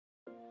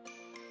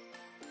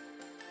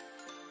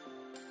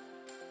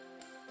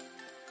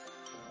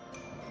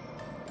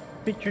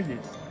Picture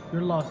this,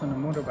 you're lost on a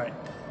motorbike,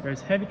 there's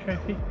heavy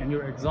traffic and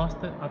you're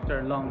exhausted after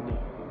a long day.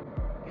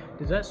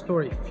 Does that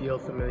story feel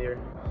familiar?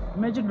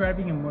 Imagine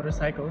driving a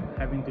motorcycle,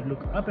 having to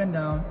look up and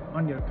down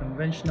on your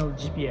conventional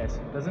GPS.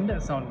 Doesn't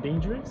that sound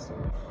dangerous?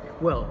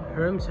 Well,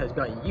 Hermes has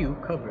got you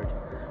covered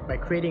by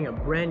creating a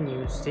brand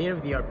new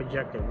state-of-the-art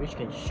projector which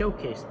can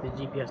showcase the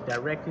GPS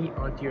directly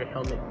onto your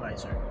helmet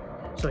visor,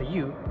 so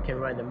you can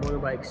ride the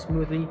motorbike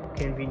smoothly,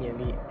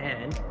 conveniently,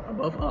 and,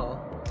 above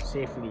all,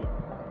 safely.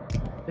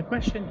 The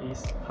question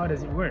is, how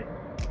does it work?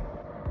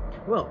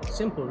 Well,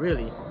 simple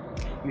really.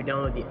 You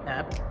download the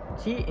app,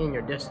 key in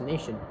your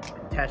destination,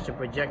 attach the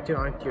projector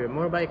onto your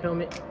motorbike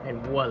helmet, and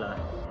voila!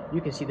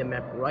 You can see the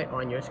map right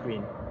on your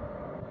screen.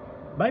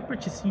 By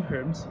purchasing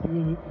Hermes,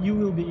 you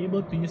will be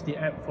able to use the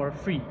app for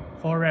free,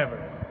 forever.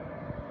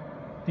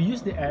 To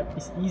use the app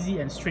is easy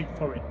and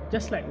straightforward,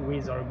 just like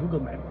Visor or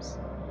Google Maps.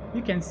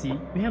 You can see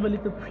we have a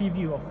little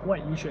preview of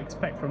what you should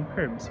expect from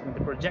Hermes when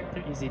the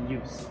projector is in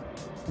use.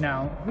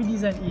 Now, we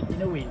designed it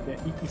in a way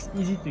that it is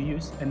easy to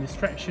use and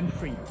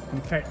distraction-free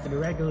compared to the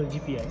regular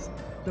GPS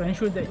to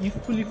ensure that you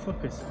fully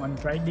focus on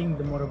riding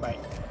the motorbike.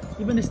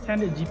 Even the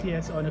standard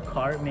GPS on a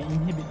car may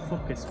inhibit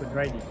focus when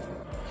riding.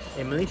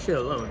 In Malaysia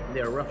alone,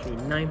 there are roughly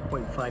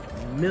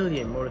 9.5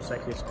 million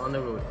motorcyclists on the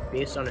road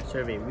based on a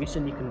survey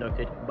recently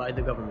conducted by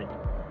the government.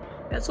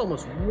 That's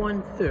almost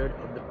 1/3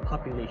 of the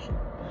population.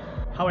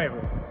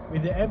 However,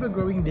 with the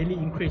ever-growing daily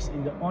increase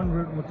in the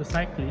on-road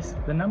motorcyclists,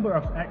 the number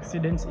of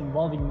accidents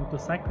involving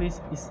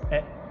motorcyclists is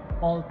at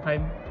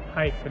all-time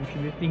high,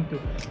 contributing to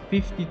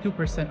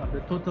 52% of the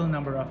total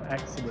number of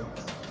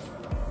accidents.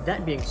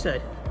 That being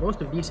said,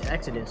 most of these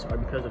accidents are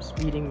because of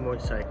speeding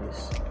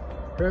motorcyclists.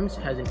 Hermes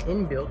has an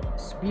inbuilt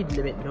speed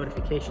limit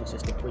notification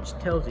system which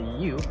tells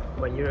you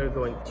when you're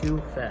going too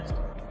fast.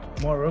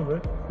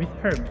 Moreover, with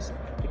Hermes,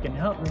 we can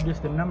help reduce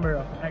the number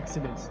of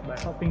accidents by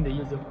helping the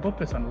user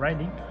focus on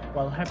riding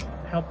while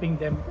helping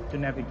them to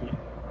navigate.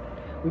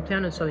 We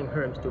plan on selling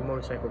Hermes to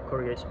motorcycle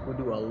couriers who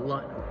do a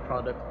lot of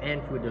product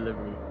and food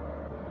delivery.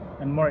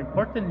 And more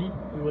importantly,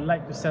 we would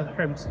like to sell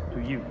Hermes to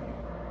you.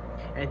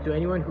 And to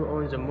anyone who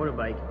owns a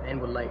motorbike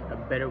and would like a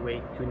better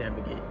way to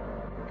navigate.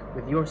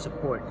 With your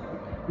support,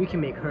 we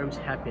can make Hermes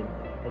happen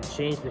and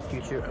change the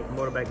future of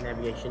motorbike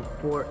navigation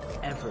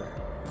forever.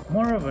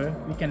 Moreover,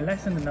 we can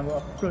lessen the number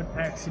of road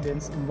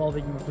accidents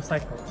involving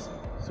motorcycles.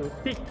 So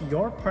take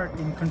your part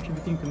in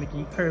contributing to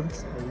making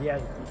Hermes a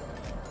reality.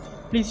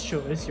 Please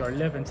show us your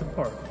love and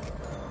support.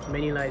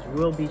 Many lives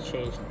will be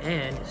changed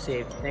and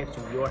saved thanks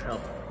to your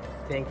help.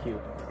 Thank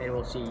you, and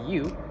we'll see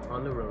you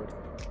on the road.